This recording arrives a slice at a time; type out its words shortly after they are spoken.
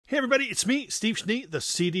Hey everybody, it's me, Steve Schnee, the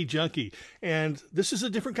CD Junkie, and this is a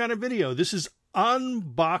different kind of video. This is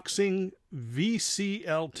unboxing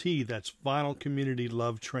VCLT, that's Vinyl Community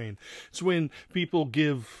Love Train. It's when people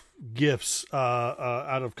give gifts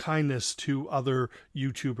out of kindness to other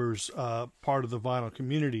YouTubers, part of the vinyl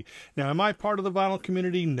community. Now, am I part of the vinyl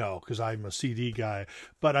community? No, because I'm a CD guy,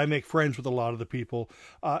 but I make friends with a lot of the people.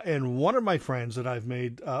 And one of my friends that I've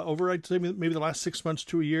made over, I'd say maybe the last 6 months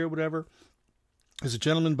to a year, whatever, is a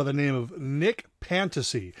gentleman by the name of NICK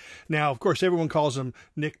PANTAZI. Now, of course, everyone calls him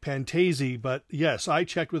NICK PANTAZI, but yes, I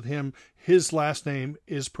checked with him. His last name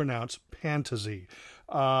is pronounced PANTAZI.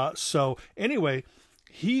 So anyway,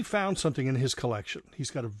 he found something in his collection.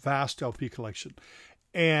 He's got a vast LP collection.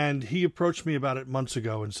 And he approached me about it months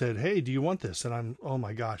ago and said, hey, do you want this? And I'm, oh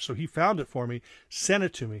my gosh. So he found it for me, sent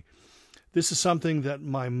it to me. This is something that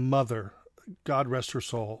my mother, God rest her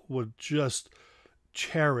soul, would just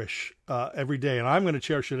cherish every day, and I'm going to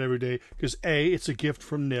cherish it every day because A, it's a gift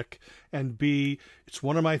from Nick, and B, it's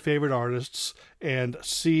one of my favorite artists, and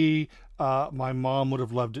C, my mom would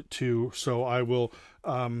have loved it too. So I will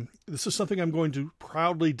this is something I'm going to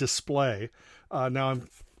proudly display. Now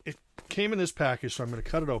it came in this package, so I'm going to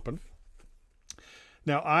cut it open.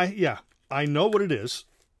 Now I know what it is,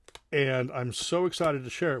 and I'm so excited to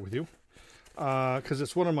share it with you because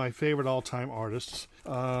it's one of my favorite all-time artists.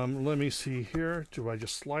 Let me see here. Do I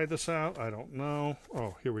just slide this out? I don't know.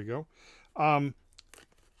 Oh, here we go.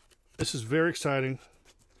 This is very exciting.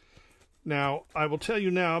 Now, I will tell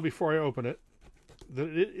you now, before I open it, that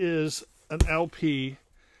it is an LP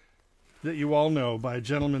that you all know by a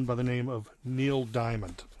gentleman by the name of Neil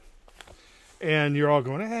Diamond. And you're all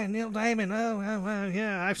going, hey, Neil Diamond, oh,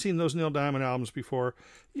 yeah, I've seen those Neil Diamond albums before.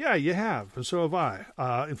 Yeah, you have, and so have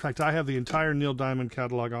I. In fact, I have the entire Neil Diamond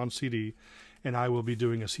catalog on CD, and I will be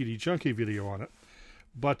doing a CD Junkie video on it.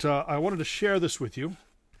 But I wanted to share this with you,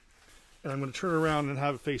 and I'm going to turn around and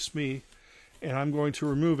have it face me, and I'm going to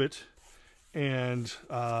remove it, and,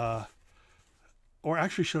 or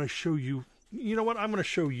actually, should I show you? You know what? I'm going to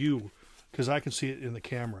show you, because I can see it in the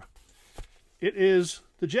camera. It is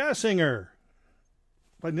The Jazz Singer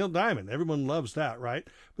by Neil Diamond. Everyone loves that, right?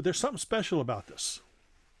 But there's something special about this.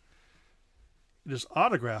 It is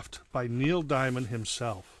autographed by Neil Diamond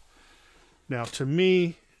himself. Now, to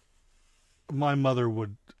me, my mother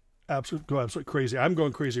would go absolutely crazy. I'm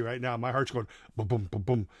going crazy right now. My heart's going boom, boom, boom,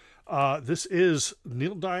 boom. This is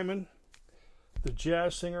Neil Diamond, The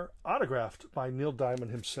Jazz Singer, autographed by Neil Diamond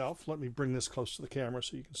himself. Let me bring this close to the camera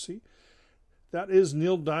so you can see. That is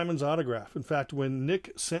Neil Diamond's autograph. In fact, when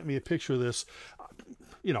Nick sent me a picture of this,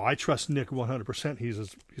 you know, I trust Nick 100%.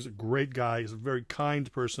 He's a great guy. He's a very kind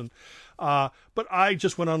person. But I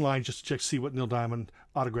just went online just to check to see what Neil Diamond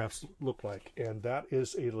autographs look like. And that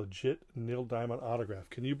is a legit Neil Diamond autograph.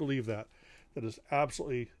 Can you believe that? That is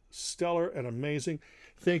absolutely stellar and amazing.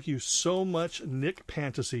 Thank you so much, NICK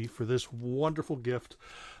PANTAZI, for this wonderful gift.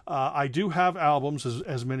 I do have albums,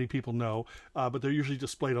 as many people know, but they're usually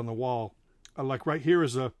displayed on the wall. Like right here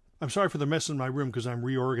is a, I'm sorry for the mess in my room because I'm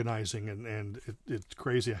reorganizing and it's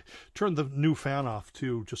crazy. I turned the new fan off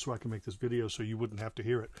too, just so I can make this video so you wouldn't have to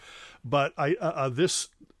hear it. But this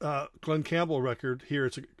Glenn Campbell record here,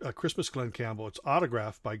 it's a Christmas Glenn Campbell. It's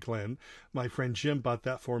autographed by Glenn. My friend Jim bought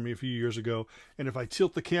that for me a few years ago. And if I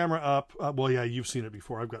tilt the camera up, well, yeah, you've seen it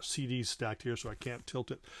before. I've got CDs stacked here, so I can't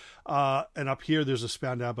tilt it. And up here, there's a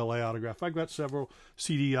Spandau Ballet autograph. I've got several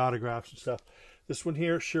CD autographs and stuff. This one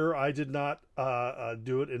here, sure, I did not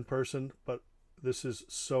do it in person, but this is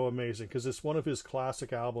so amazing because it's one of his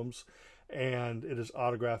classic albums, and it is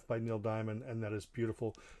autographed by Neil Diamond, and that is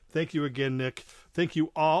beautiful. Thank you again, Nick. Thank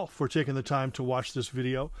you all for taking the time to watch this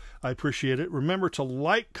video. I appreciate it. Remember to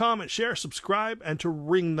like, comment, share, subscribe, and to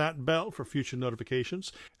ring that bell for future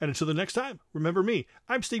notifications. And until the next time, remember me.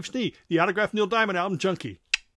 I'm Steve Schnee, the autographed Neil Diamond album junkie.